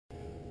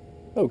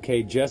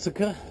Okay,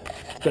 Jessica,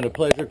 it's been a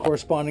pleasure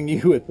corresponding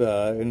you with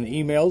in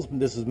the emails.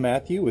 This is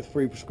Matthew with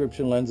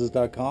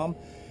freeprescriptionlenses.com,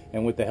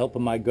 and with the help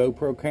of my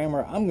GoPro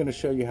camera, I'm going to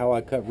show you how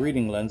I cut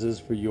reading lenses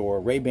for your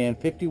Ray-Ban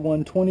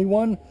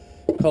 5121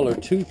 color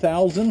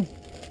 2000.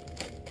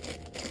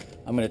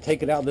 I'm going to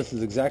take it out. This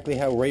is exactly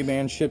how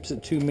Ray-Ban ships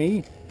it to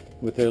me,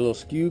 with their little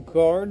SKU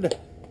card,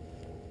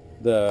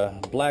 the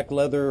black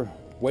leather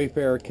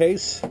Wayfarer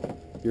case,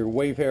 your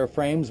Wayfarer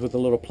frames with a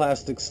little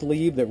plastic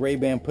sleeve that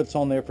Ray-Ban puts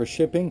on there for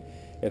shipping.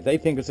 If they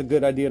think it's a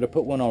good idea to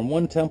put one on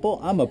one temple,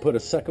 I'm going to put a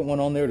second one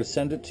on there to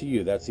send it to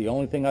you. That's the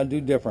only thing I do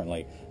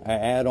differently. I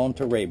add on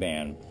to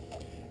Ray-Ban.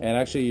 And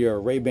actually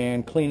your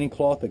Ray-Ban cleaning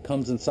cloth that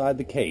comes inside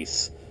the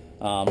case.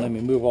 Let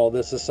me move all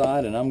this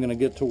aside and I'm going to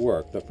get to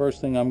work. The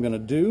first thing I'm going to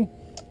do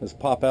is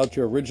pop out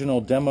your original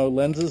demo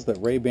lenses that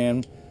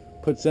Ray-Ban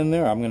puts in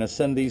there. I'm going to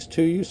send these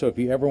to you, so if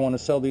you ever want to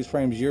sell these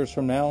frames years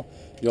from now,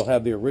 you'll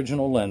have the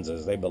original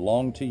lenses. They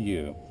belong to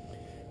you.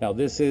 Now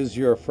this is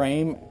your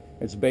frame.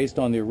 It's based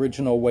on the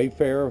original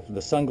Wayfarer,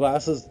 the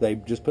sunglasses. They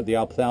just put the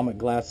ophthalmic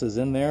glasses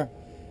in there,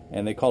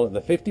 and they call it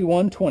the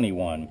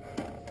 5121.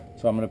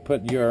 So I'm going to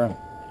put your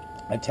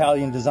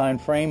Italian design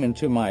frame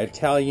into my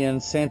Italian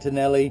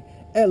Santinelli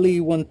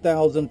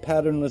LE1000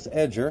 patternless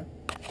edger,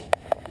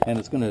 and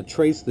it's going to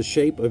trace the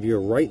shape of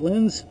your right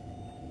lens,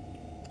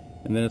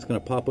 and then it's going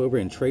to pop over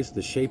and trace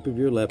the shape of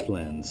your left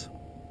lens.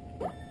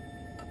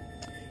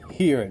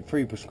 Here at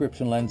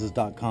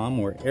freeprescriptionlenses.com,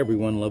 where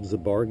everyone loves a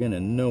bargain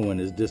and no one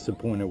is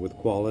disappointed with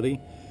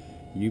quality,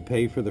 you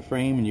pay for the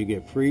frame and you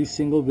get free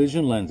single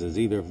vision lenses,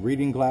 either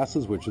reading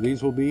glasses, which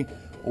these will be,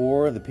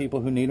 or the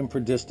people who need them for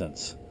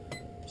distance.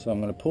 So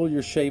I'm going to pull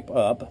your shape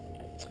up,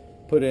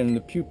 put in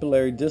the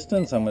pupillary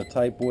distance. I'm going to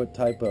type what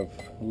type of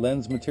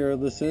lens material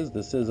this is.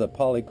 This is a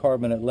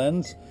polycarbonate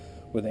lens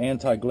with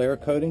anti-glare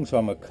coating, so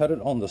I'm going to cut it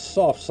on the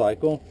soft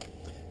cycle.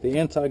 The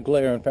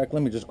anti-glare, in fact,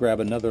 let me just grab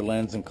another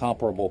lens in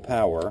comparable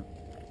power.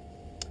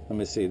 Let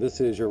me see, this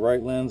is your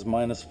right lens,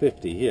 minus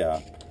 50, yeah.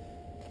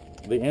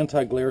 The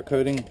anti-glare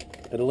coating,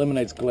 it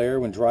eliminates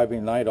glare when driving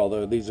at night,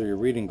 although these are your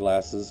reading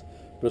glasses,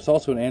 but it's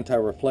also an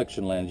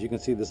anti-reflection lens. You can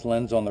see this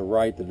lens on the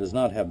right that does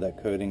not have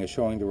that coating is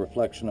showing the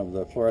reflection of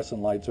the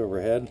fluorescent lights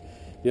overhead.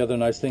 The other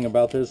nice thing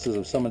about this is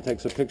if someone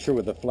takes a picture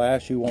with a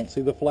flash, you won't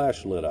see the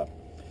flash lit up.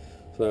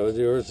 So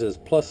yours is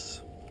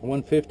plus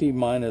 150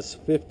 minus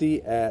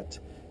 50 at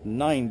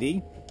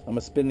 90. I'm going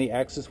to spin the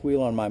axis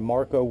wheel on my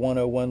Marco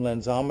 101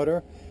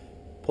 lensometer,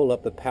 pull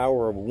up the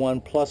power of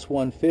 1 plus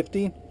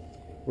 150,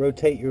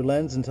 rotate your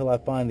lens until I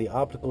find the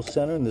optical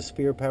center and the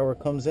sphere power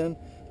comes in.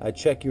 I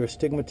check your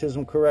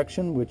astigmatism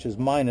correction, which is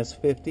minus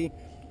 50,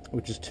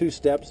 which is 2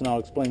 steps, and I'll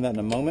explain that in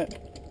a moment.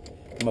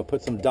 I'm going to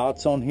put some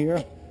dots on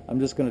here. I'm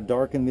just going to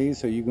darken these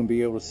so you can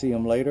be able to see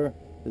them later.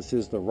 This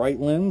is the right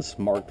lens,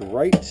 marked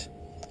right.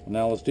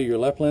 Now let's do your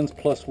left lens,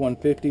 plus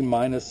 150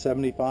 minus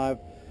 75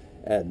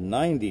 at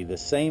 90, the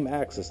same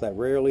axis. That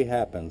rarely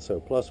happens.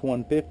 So plus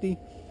 150,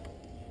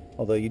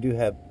 although you do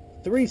have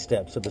 3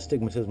 steps of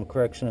astigmatism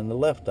correction in the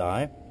left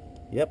eye.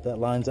 Yep, that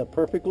lines up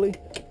perfectly.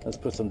 Let's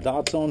put some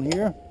dots on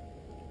here,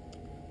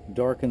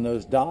 darken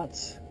those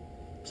dots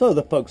so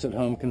the folks at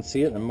home can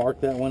see it, and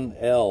mark that one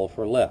L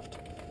for left.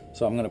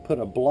 So I'm going to put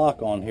a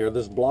block on here.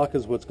 This block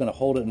is what's going to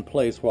hold it in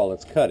place while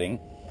it's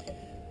cutting.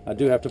 I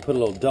do have to put a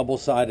little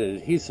double-sided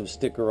adhesive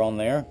sticker on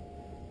there.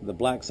 The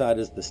black side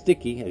is the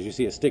sticky, as you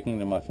see it sticking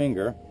to my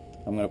finger.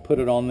 I'm going to put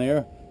it on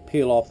there,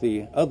 peel off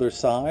the other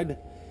side,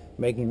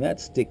 making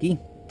that sticky,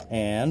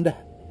 and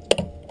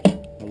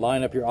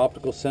line up your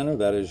optical center.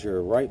 That is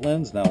your right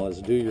lens. Now let's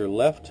do your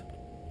left.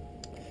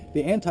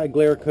 The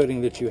anti-glare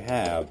coating that you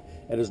have,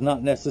 it is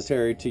not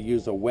necessary to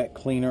use a wet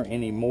cleaner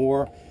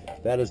anymore.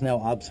 That is now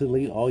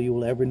obsolete. All you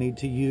will ever need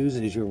to use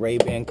is your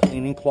Ray-Ban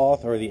cleaning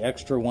cloth, or the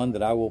extra one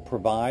that I will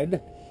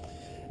provide.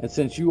 And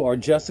since you are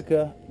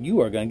Jessica, you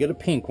are going to get a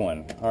pink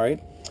one, all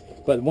right?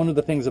 But one of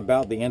the things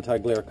about the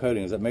anti-glare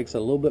coating is it makes it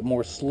a little bit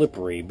more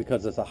slippery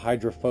because it's a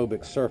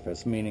hydrophobic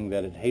surface, meaning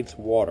that it hates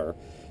water.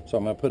 So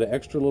I'm going to put an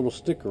extra little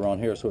sticker on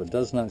here so it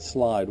does not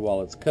slide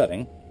while it's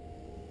cutting.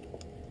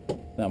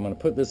 Now I'm going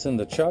to put this in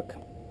the chuck,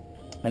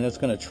 and it's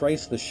going to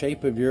trace the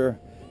shape of your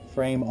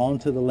frame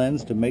onto the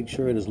lens to make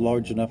sure it is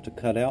large enough to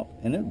cut out,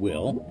 and it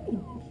will.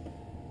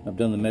 I've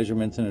done the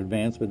measurements in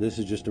advance, but this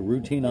is just a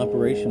routine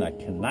operation I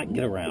cannot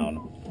get around.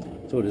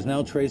 So it is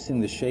now tracing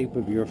the shape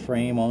of your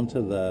frame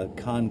onto the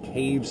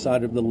concave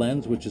side of the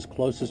lens, which is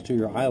closest to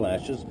your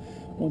eyelashes.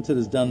 Once it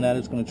has done that,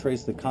 it's going to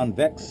trace the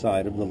convex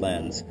side of the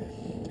lens.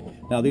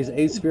 Now these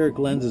aspheric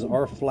lenses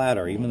are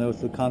flatter. Even though it's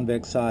the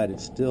convex side,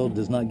 it still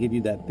does not give you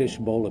that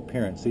fishbowl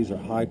appearance. These are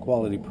high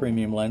quality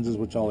premium lenses,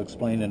 which I'll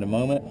explain in a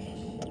moment.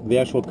 The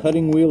actual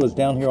cutting wheel is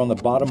down here on the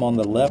bottom on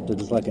the left.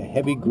 It is like a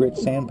heavy grit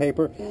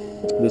sandpaper.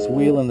 This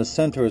wheel in the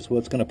center is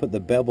what's going to put the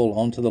bevel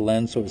onto the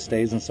lens so it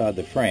stays inside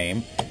the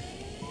frame.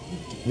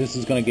 This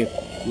is going to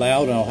get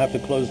loud and I'll have to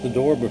close the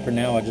door, but for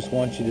now I just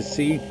want you to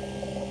see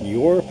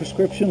your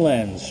prescription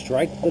lens.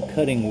 Strike the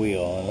cutting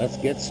wheel and let's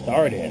get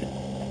started.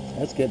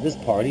 Let's get this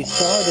party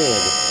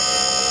started.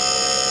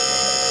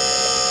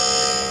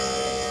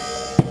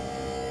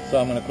 So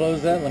I'm going to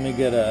close that. Let me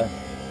get a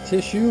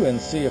tissue and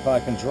see if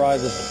I can dry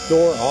this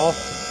door off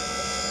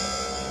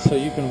so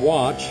you can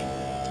watch.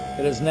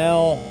 It is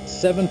now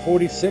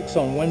 7:46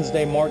 on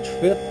Wednesday, March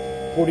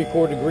 5th,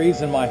 44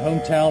 degrees in my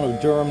hometown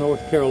of Durham,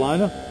 North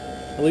Carolina,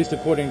 at least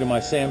according to my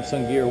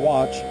Samsung Gear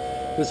watch.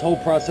 This whole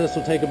process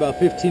will take about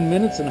 15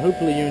 minutes, and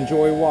hopefully you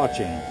enjoy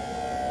watching.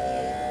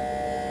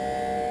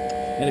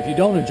 And if you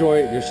don't enjoy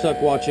it, you're stuck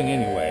watching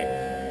anyway,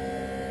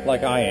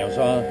 like I am.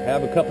 So I'll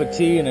have a cup of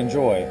tea and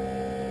enjoy.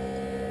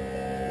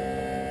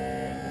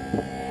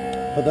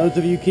 For those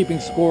of you keeping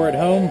score at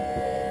home,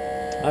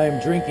 I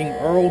am drinking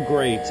Earl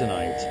Grey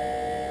tonight.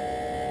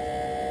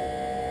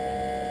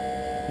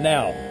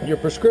 Now, your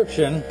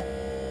prescription,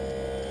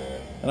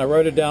 and I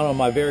wrote it down on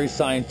my very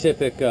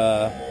scientific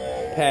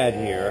pad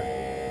here,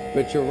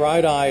 but your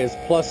right eye is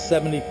plus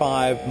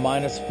 75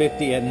 minus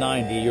 50 at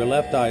 90. Your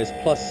left eye is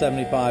plus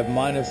 75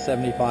 minus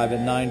 75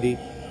 at 90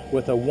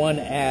 with a 1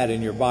 add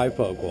in your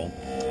bifocal.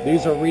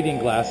 These are reading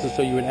glasses,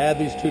 so you would add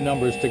these two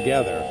numbers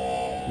together.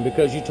 And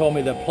because you told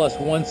me that plus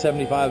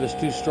 175 is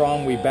too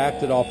strong, we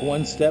backed it off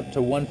one step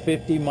to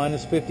 150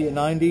 minus 50 at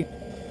 90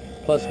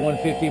 plus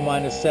 150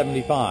 minus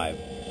 75.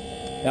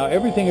 Now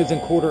everything is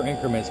in quarter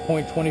increments,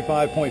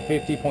 0.25,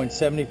 0.50,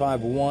 0.75,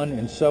 1,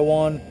 and so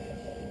on.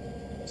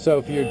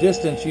 So for your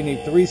distance, you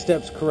need 3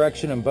 steps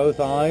correction in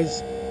both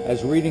eyes.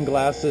 As reading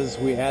glasses,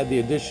 we add the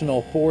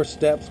additional 4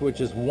 steps,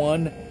 which is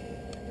 1,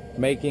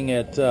 making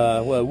it,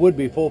 well, it would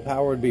be full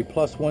power, would be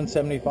plus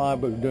 175,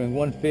 but we're doing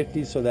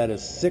 150, so that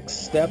is 6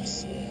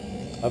 steps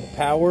of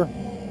power.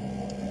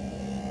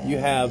 You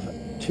have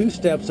 2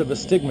 steps of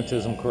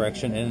astigmatism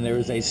correction, and there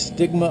is a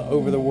stigma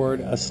over the word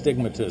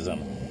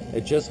astigmatism.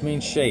 It just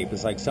means shape.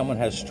 It's like someone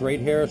has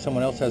straight hair,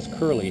 someone else has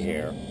curly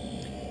hair.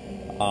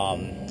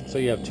 So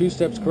you have 2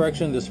 steps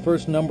correction. This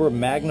first number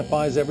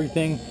magnifies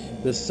everything.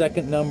 This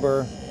second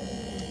number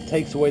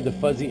takes away the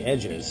fuzzy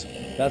edges.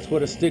 That's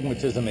what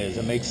astigmatism is.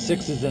 It makes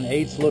 6s and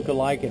 8s look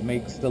alike. It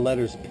makes the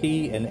letters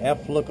P and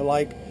F look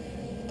alike.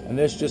 And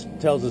this just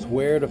tells us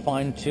where to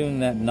fine-tune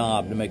that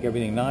knob to make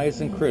everything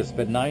nice and crisp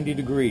at 90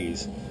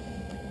 degrees.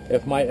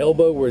 If my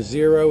elbow were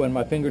 0 and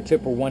my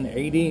fingertip were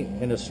 180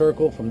 in a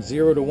circle from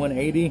 0 to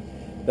 180,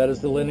 that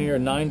is the linear.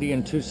 90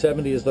 and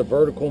 270 is the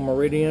vertical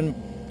meridian.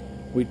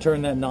 We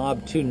turn that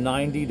knob to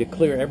 90 to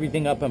clear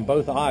everything up in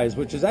both eyes,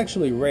 which is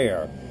actually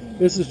rare.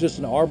 This is just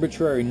an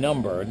arbitrary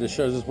number that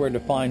shows us where to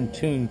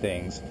fine-tune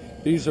things.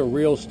 These are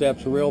real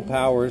steps, real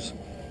powers.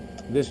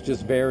 This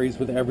just varies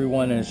with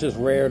everyone, and it's just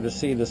rare to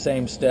see the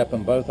same step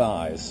in both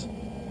eyes.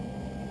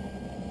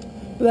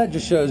 But that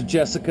just shows,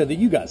 Jessica, that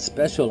you got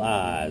special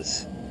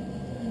eyes.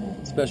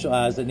 Special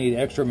eyes that need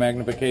extra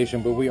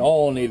magnification, but we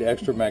all need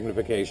extra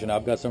magnification.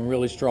 I've got some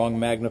really strong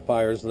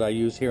magnifiers that I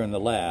use here in the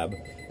lab.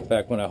 In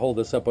fact, when I hold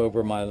this up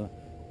over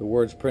the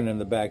words printed in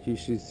the back, you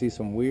should see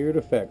some weird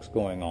effects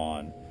going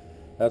on.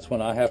 That's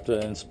when I have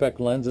to inspect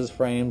lenses,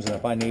 frames, and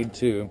if I need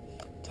to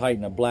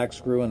tighten a black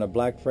screw in a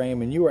black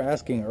frame. And you were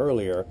asking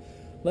earlier,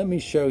 let me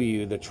show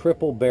you the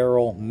triple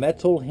barrel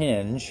metal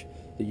hinge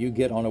that you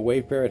get on a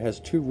Wayfarer. It has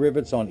 2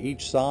 rivets on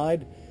each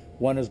side.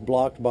 One is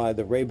blocked by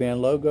the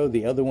Ray-Ban logo.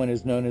 The other one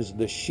is known as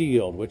the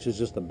shield, which is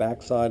just the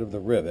back side of the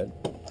rivet.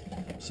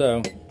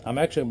 So I'm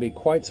actually going to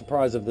be quite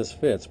surprised if this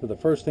fits. But the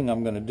first thing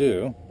I'm going to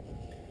do,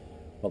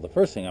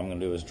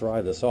 is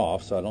dry this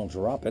off so I don't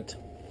drop it.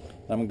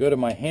 I'm going to go to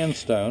my hand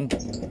stone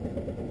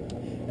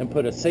and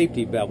put a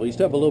safety bevel. You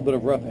still have a little bit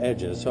of rough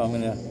edges, so I'm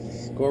going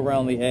to go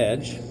around the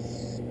edge,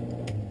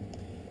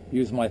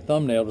 use my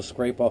thumbnail to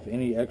scrape off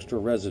any extra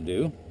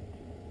residue.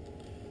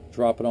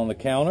 Drop it on the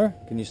counter.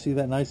 Can you see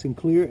that nice and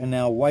clear? And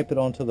now wipe it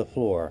onto the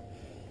floor.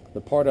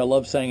 The part I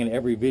love saying in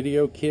every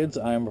video, kids,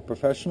 I am a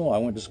professional. I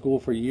went to school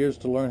for years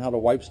to learn how to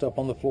wipe stuff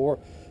on the floor.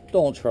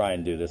 Don't try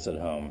and do this at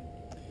home.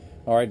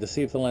 Alright, to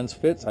see if the lens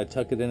fits, I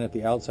tuck it in at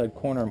the outside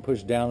corner and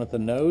push down at the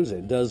nose.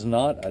 It does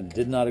not. I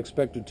did not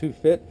expect it to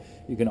fit.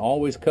 You can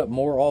always cut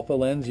more off a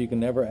lens. You can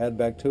never add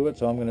back to it.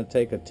 So I'm going to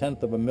take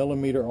 1/10 of a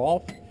millimeter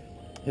off,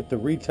 hit the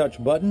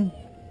retouch button,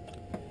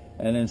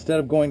 and instead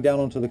of going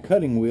down onto the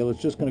cutting wheel,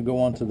 it's just going to go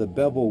onto the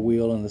bevel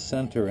wheel in the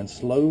center, and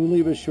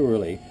slowly but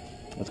surely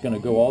it's going to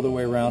go all the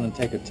way around and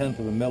take 1/10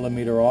 of a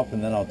millimeter off,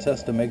 and then I'll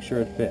test to make sure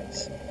it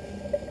fits.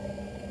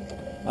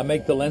 I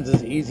make the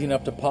lenses easy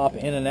enough to pop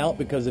in and out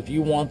because if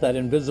you want that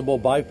invisible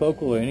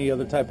bifocal or any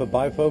other type of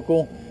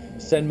bifocal,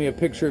 send me a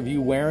picture of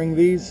you wearing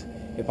these.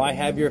 If I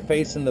have your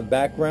face in the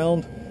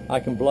background, I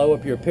can blow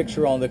up your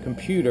picture on the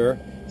computer,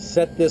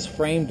 set this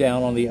frame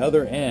down on the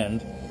other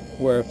end,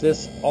 where if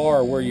this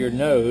R were your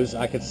nose,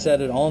 I could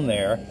set it on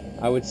there.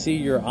 I would see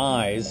your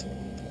eyes,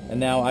 and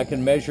now I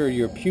can measure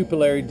your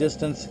pupillary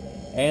distance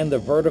and the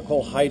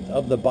vertical height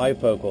of the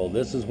bifocal.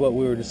 This is what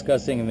we were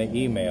discussing in the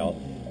email.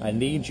 I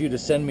need you to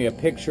send me a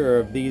picture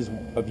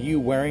of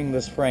you wearing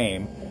this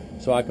frame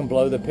so I can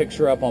blow the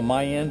picture up on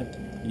my end,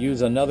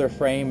 use another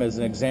frame as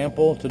an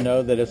example to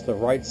know that it's the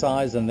right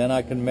size, and then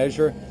I can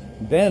measure.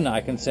 Then I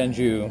can send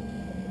you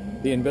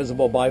the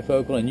invisible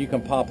bifocal, and you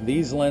can pop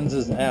these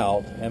lenses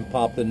out and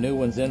pop the new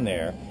ones in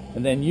there.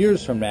 And then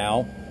years from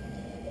now,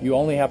 you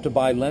only have to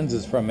buy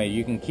lenses from me.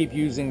 You can keep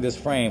using this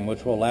frame,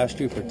 which will last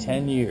you for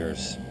 10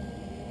 years.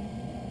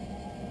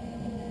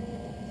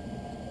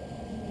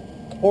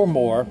 or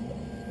more.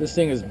 This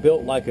thing is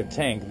built like a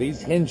tank.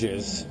 These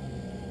hinges,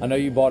 I know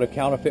you bought a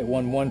counterfeit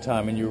one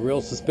time and you're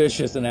real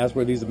suspicious and asked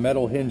where these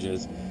metal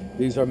hinges.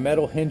 These are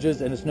metal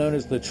hinges, and it's known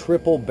as the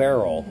triple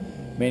barrel,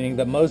 meaning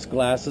that most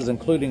glasses,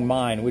 including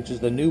mine, which is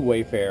the new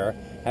Wayfarer,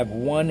 have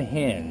one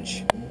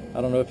hinge.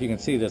 I don't know if you can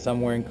see this.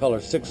 I'm wearing color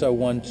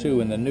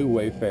 6012 in the new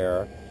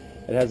Wayfarer.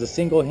 It has a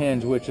single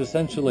hinge, which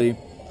essentially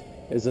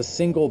is a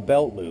single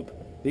belt loop.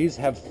 These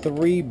have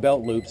 3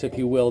 belt loops, if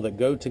you will, that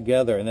go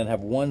together and then have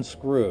one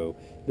screw.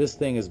 This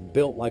thing is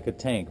built like a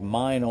tank.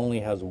 Mine only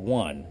has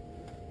 1.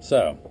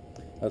 So,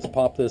 let's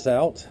pop this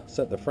out,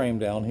 set the frame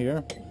down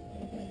here,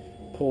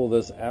 pull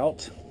this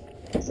out,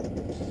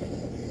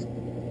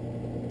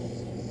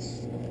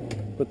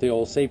 put the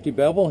old safety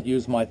bevel,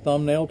 use my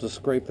thumbnail to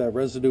scrape that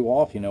residue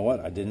off. You know what?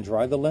 I didn't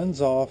dry the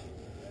lens off.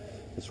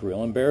 It's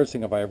real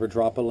embarrassing if I ever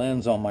drop a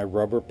lens on my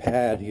rubber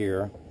pad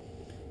here,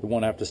 the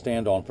one I have to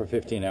stand on for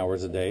 15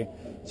 hours a day.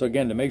 So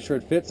again, to make sure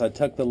it fits, I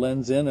tuck the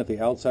lens in at the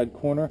outside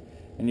corner,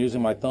 and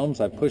using my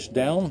thumbs, I push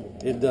down.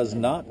 It does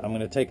not. I'm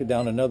going to take it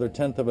down another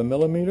 1/10 of a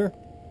millimeter.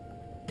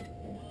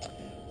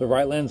 The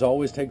right lens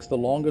always takes the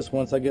longest.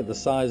 Once I get the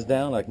size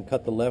down, I can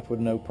cut the left with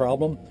no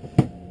problem.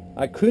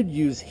 I could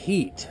use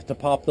heat to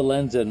pop the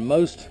lens in.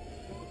 Most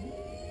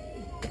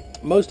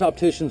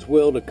opticians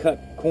will, to cut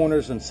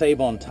corners and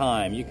save on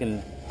time. You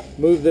can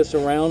move this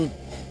around.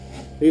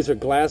 These are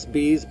glass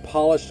beads,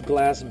 polished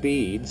glass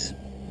beads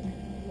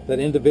that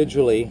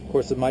individually, of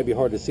course it might be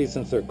hard to see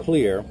since they're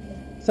clear,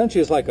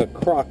 essentially it's like a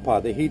crock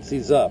pot that heats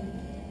these up.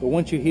 But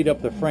once you heat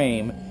up the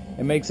frame,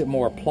 it makes it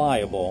more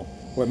pliable,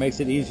 where it makes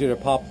it easier to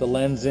pop the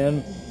lens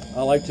in.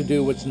 I like to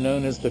do what's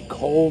known as the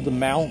cold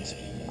mount.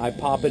 I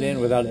pop it in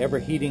without ever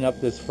heating up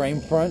this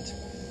frame front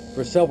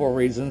for several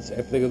reasons.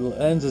 If the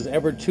lens is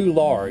ever too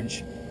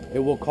large, it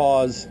will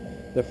cause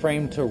the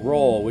frame to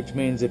roll, which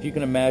means if you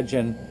can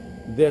imagine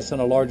this on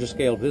a larger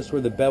scale, if this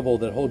were the bevel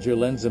that holds your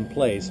lens in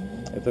place,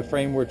 if the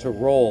frame were to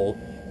roll,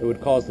 it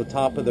would cause the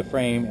top of the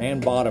frame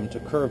and bottom to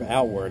curve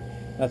outward.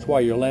 That's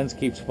why your lens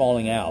keeps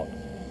falling out.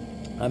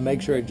 I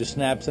make sure it just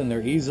snaps in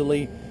there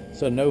easily,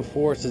 so no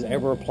force is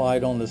ever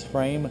applied on this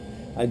frame.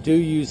 I do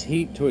use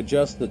heat to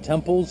adjust the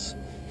temples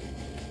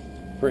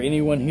for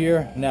anyone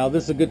here. Now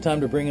this is a good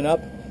time to bring it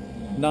up.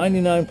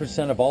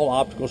 99% of all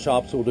optical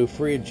shops will do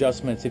free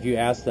adjustments if you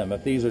ask them.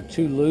 If these are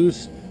too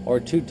loose or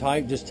too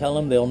tight, just tell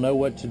them. They'll know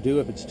what to do.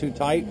 If it's too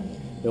tight,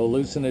 they'll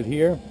loosen it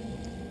here.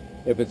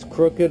 If it's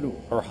crooked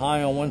or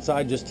high on one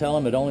side, just tell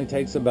them. It only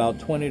takes about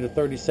 20 to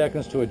 30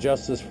 seconds to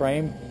adjust this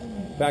frame.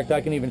 In fact, I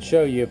can even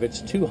show you if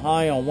it's too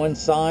high on one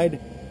side.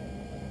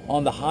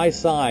 On the high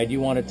side,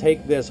 you want to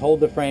take this, hold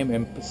the frame,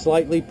 and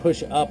slightly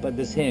push up at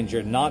this hinge.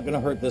 You're not going to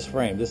hurt this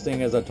frame. This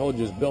thing, as I told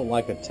you, is built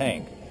like a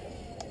tank.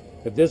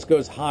 If this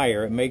goes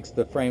higher, it makes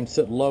the frame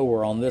sit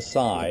lower on this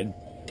side,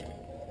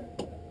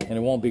 and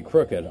it won't be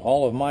crooked.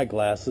 All of my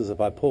glasses, if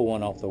I pull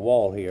one off the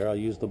wall here, I'll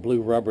use the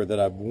blue rubber that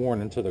I've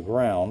worn into the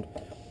ground.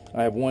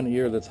 I have one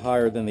ear that's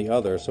higher than the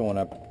other, so when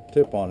I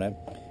tip on it,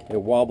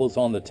 it wobbles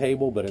on the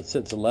table, but it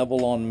sits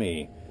level on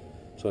me.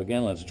 So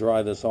again, let's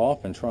dry this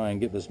off and try and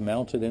get this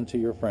mounted into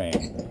your frame.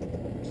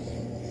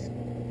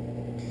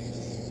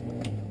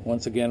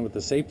 Once again with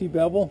the safety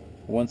bevel,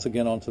 once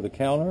again onto the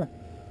counter,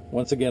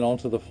 once again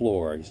onto the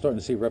floor. You're starting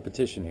to see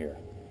repetition here.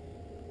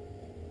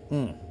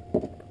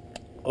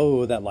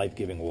 Oh, that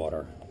life-giving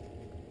water.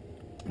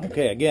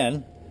 Okay,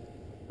 again,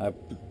 I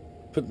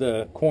put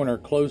the corner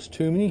close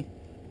to me.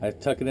 I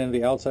tuck it into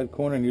the outside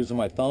corner, and using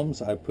my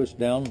thumbs, I push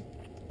down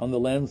on the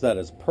lens. That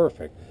is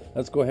perfect.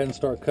 Let's go ahead and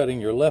start cutting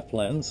your left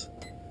lens.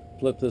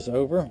 Flip this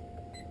over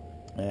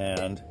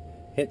and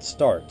hit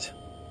start.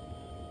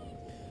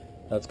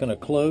 That's going to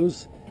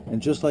close,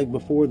 and just like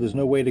before, there's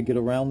no way to get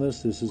around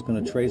this. This is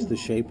going to trace the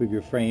shape of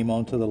your frame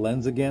onto the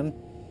lens again.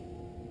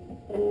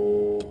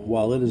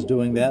 While it is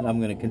doing that, I'm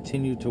going to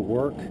continue to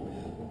work.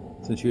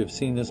 Since you have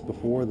seen this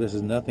before, this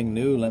is nothing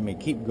new. Let me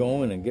keep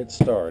going and get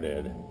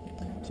started.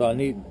 So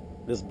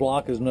this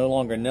block is no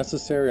longer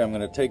necessary. I'm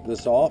going to take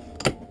this off,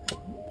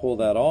 pull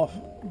that off.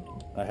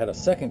 I had a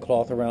second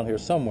cloth around here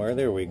somewhere.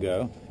 There we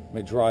go. Let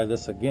me dry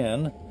this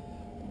again.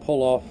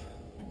 Pull off.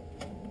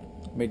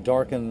 Let me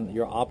darken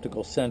your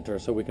optical center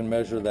so we can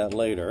measure that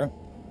later.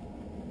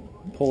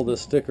 Pull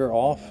this sticker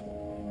off.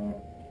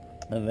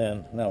 And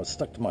then, now it's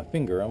stuck to my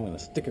finger. I'm going to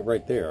stick it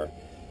right there.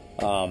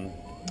 I'm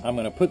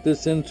going to put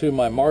this into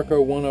my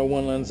Marco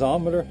 101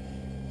 lensometer.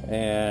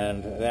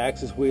 And the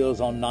axis wheel is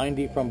on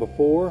 90 from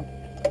before.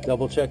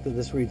 Double check that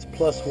this reads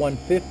plus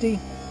 150.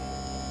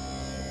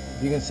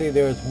 You can see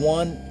there's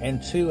 1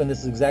 and 2, and this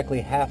is exactly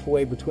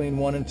halfway between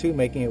 1 and 2,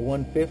 making it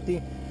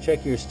 150.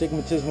 Check your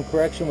astigmatism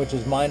correction, which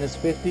is minus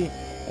 50,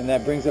 and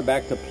that brings it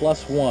back to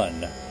plus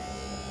 1.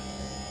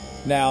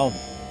 Now,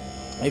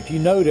 if you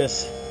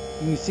notice,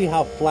 you can see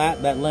how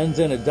flat that lens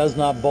is. It does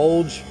not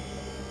bulge.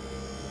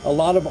 A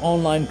lot of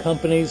online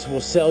companies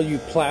will sell you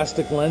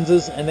plastic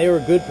lenses, and they were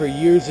good for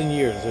years and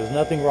years. There's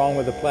nothing wrong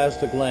with a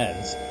plastic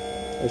lens.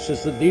 It's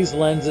just that these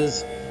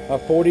lenses are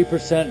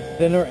 40%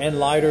 thinner and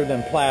lighter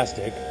than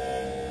plastic.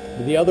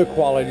 But the other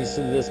qualities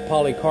to this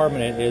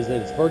polycarbonate is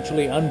that it's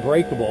virtually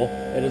unbreakable.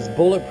 It is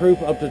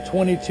bulletproof up to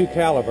 22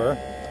 caliber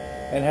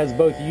and has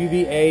both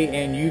UVA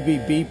and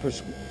UVB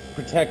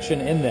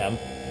protection in them.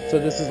 So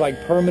this is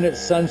like permanent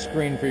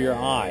sunscreen for your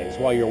eyes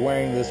while you're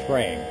wearing this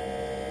frame.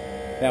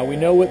 Now we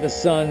know what the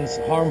sun's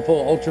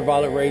harmful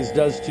ultraviolet rays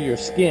does to your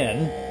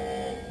skin.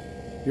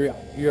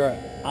 Your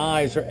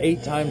eyes are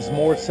 8 times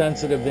more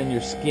sensitive than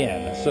your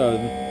skin. So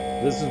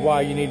this is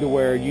why you need to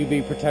wear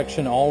UV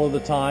protection all of the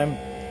time.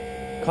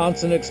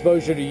 Constant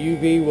exposure to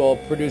UV will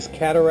produce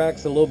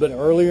cataracts a little bit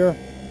earlier.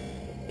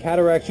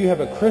 Cataracts, you have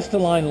a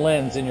crystalline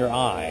lens in your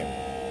eye.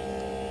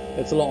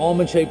 It's a little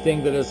almond-shaped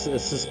thing that is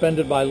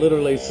suspended by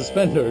literally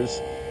suspenders,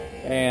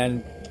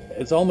 and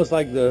it's almost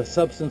like the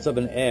substance of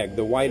an egg,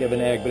 the white of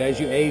an egg, but as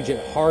you age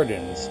it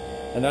hardens,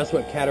 and that's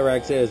what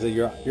cataracts is.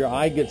 Your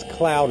eye gets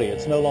cloudy,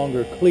 it's no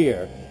longer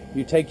clear.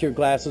 You take your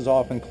glasses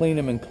off and clean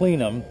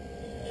them,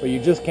 but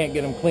you just can't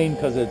get them clean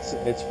because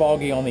it's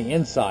foggy on the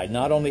inside,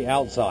 not on the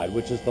outside,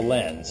 which is the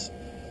lens.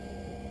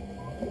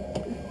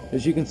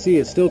 As you can see,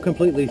 it's still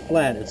completely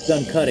flat. It's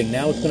done cutting.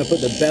 Now it's going to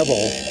put the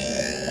bevel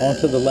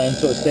onto the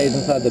lens so it stays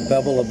inside the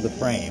bevel of the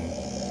frame.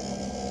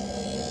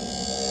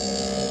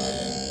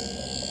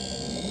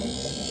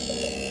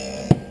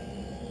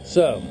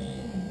 So,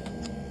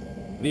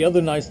 the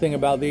other nice thing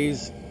about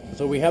these,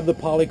 so we have the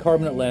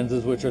polycarbonate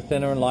lenses, which are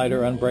thinner and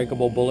lighter,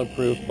 unbreakable,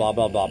 bulletproof, blah,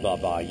 blah, blah, blah,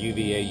 blah,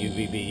 UVA,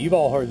 UVB. You've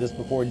all heard this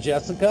before.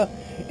 Jessica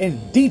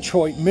in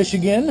Detroit,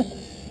 Michigan.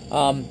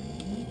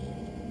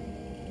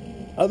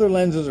 Other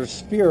lenses are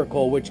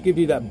spherical, which give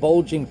you that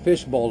bulging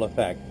fishbowl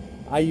effect.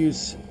 I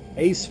use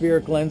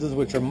aspheric lenses,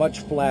 which are much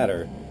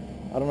flatter.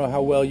 I don't know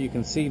how well you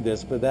can see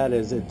this, but that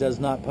is, it does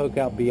not poke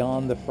out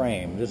beyond the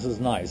frame. This is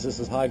nice. This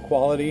is high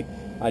quality.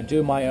 I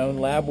do my own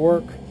lab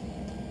work.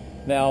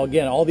 Now,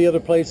 again, all the other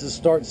places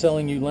start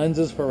selling you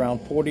lenses for around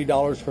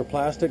 $40 for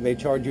plastic. They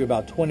charge you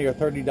about $20 or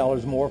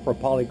 $30 more for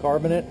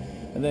polycarbonate,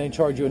 and then they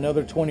charge you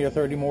another $20 or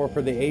 $30 more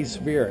for the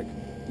aspheric.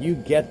 You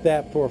get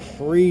that for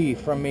free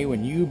from me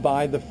when you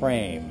buy the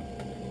frame.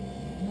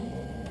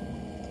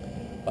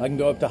 I can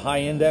go up to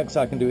high index.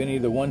 I can do any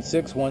of the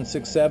 1.6,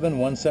 1.67,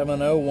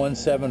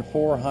 1.70,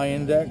 1.74 high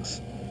index.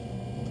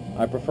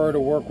 I prefer to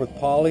work with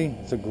poly.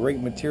 It's a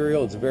great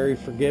material. It's very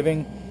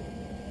forgiving.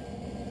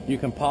 You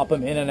can pop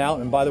them in and out.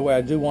 And by the way,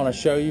 I do want to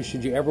show you,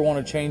 should you ever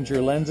want to change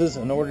your lenses,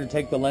 in order to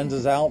take the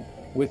lenses out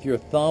with your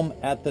thumb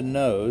at the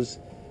nose.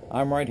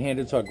 I'm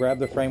right-handed, so I grab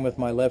the frame with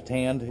my left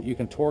hand. You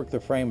can torque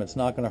the frame. It's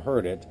not going to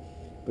hurt it.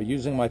 But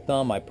using my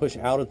thumb, I push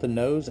out at the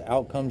nose.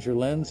 Out comes your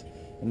lens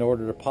in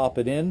order to pop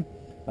it in.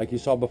 Like you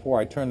saw before,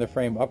 I turn the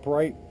frame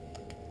upright,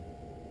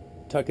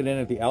 tuck it in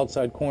at the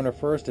outside corner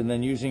first, and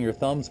then using your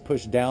thumbs,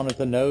 push down at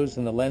the nose,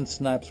 and the lens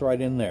snaps right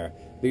in there.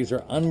 These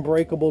are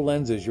unbreakable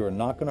lenses. You're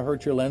not going to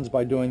hurt your lens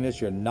by doing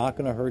this. You're not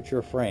going to hurt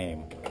your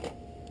frame.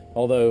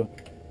 Although,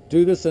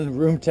 do this in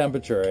room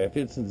temperature. If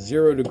it's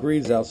 0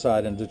 degrees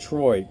outside in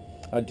Detroit,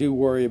 I do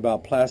worry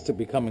about plastic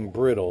becoming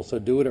brittle, so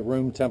do it at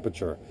room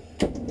temperature.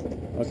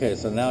 Okay,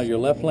 so now your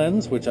left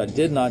lens, which I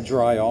did not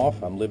dry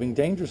off. I'm living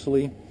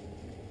dangerously.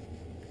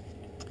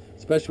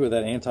 Especially with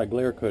that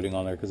anti-glare coating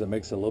on there, because it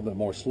makes it a little bit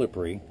more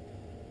slippery.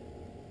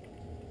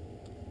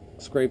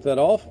 Scrape that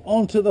off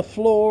onto the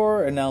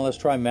floor, and now let's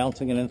try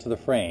mounting it into the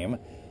frame.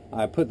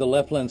 I put the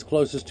left lens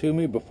closest to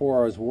me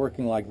before I was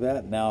working like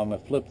that. Now I'm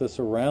going to flip this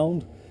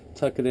around,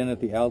 tuck it in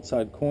at the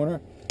outside corner,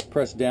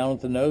 press down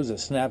at the nose. It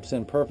snaps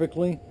in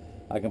perfectly.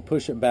 I can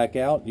push it back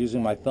out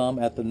using my thumb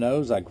at the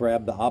nose. I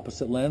grab the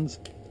opposite lens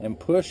and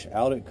push.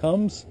 Out it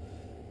comes.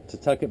 To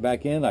tuck it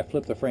back in, I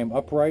flip the frame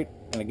upright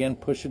and again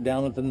push it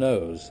down at the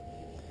nose.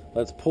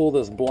 Let's pull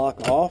this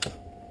block off.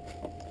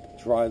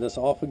 Dry this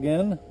off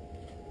again.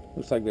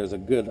 Looks like there's a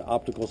good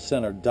optical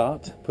center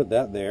dot. Put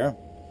that there.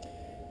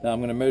 Now I'm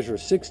going to measure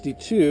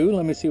 62.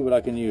 Let me see what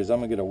I can use. I'm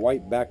going to get a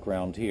white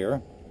background here.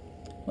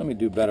 Let me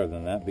do better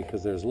than that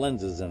because there's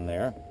lenses in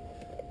there.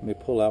 Let me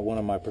pull out one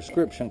of my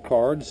prescription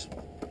cards.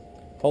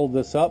 Hold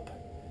this up,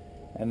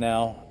 and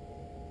now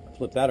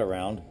flip that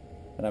around,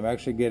 and I'm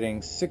actually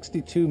getting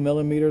 62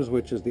 millimeters,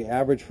 which is the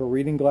average for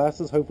reading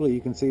glasses. Hopefully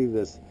you can see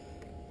this.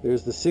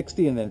 There's the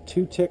 60 and then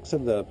 2 ticks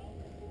of the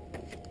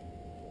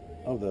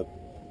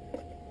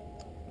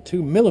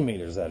 2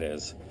 millimeters, that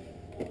is.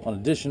 In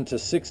addition to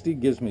 60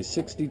 gives me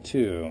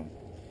 62.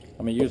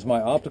 I'm going to use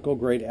my optical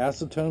grade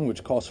acetone,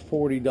 which costs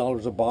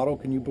 $40 a bottle.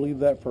 Can you believe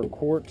that, for a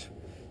quart?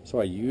 So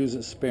I use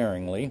it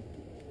sparingly.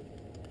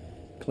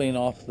 Clean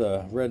off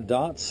the red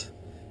dots.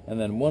 And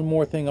then one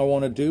more thing I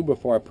want to do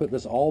before I put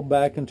this all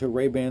back into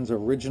Ray-Ban's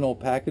original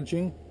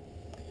packaging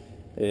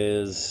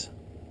is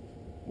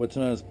what's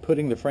known as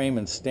putting the frame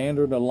in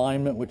standard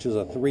alignment, which is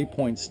a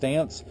 3-point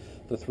stance.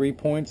 The 3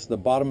 points, the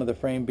bottom of the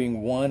frame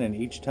being 1 and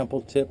each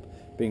temple tip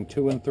being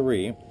 2 and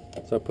 3.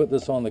 So I put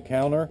this on the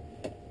counter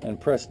and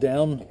press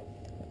down,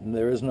 and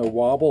there is no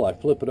wobble. I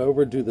flip it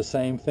over, do the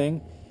same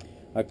thing.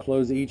 I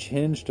close each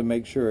hinge to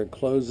make sure it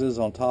closes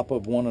on top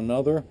of one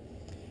another,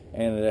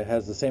 and it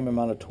has the same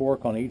amount of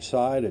torque on each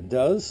side. It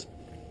does.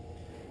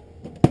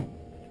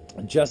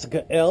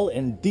 Jessica L.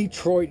 in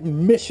Detroit,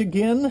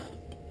 Michigan.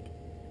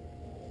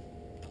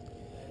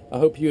 I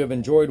hope you have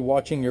enjoyed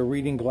watching your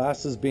reading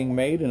glasses being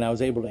made, and I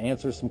was able to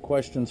answer some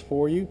questions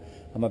for you.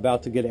 I'm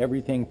about to get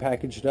everything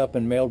packaged up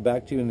and mailed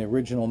back to you in the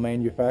original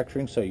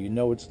manufacturing, so you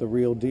know it's the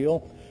real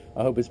deal.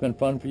 I hope it's been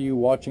fun for you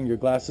watching your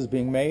glasses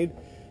being made.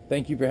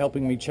 Thank you for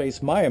helping me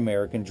chase my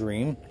American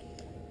dream.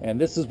 And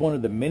this is one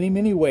of the many,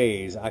 many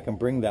ways I can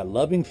bring that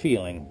loving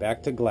feeling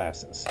back to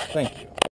glasses. Thank you.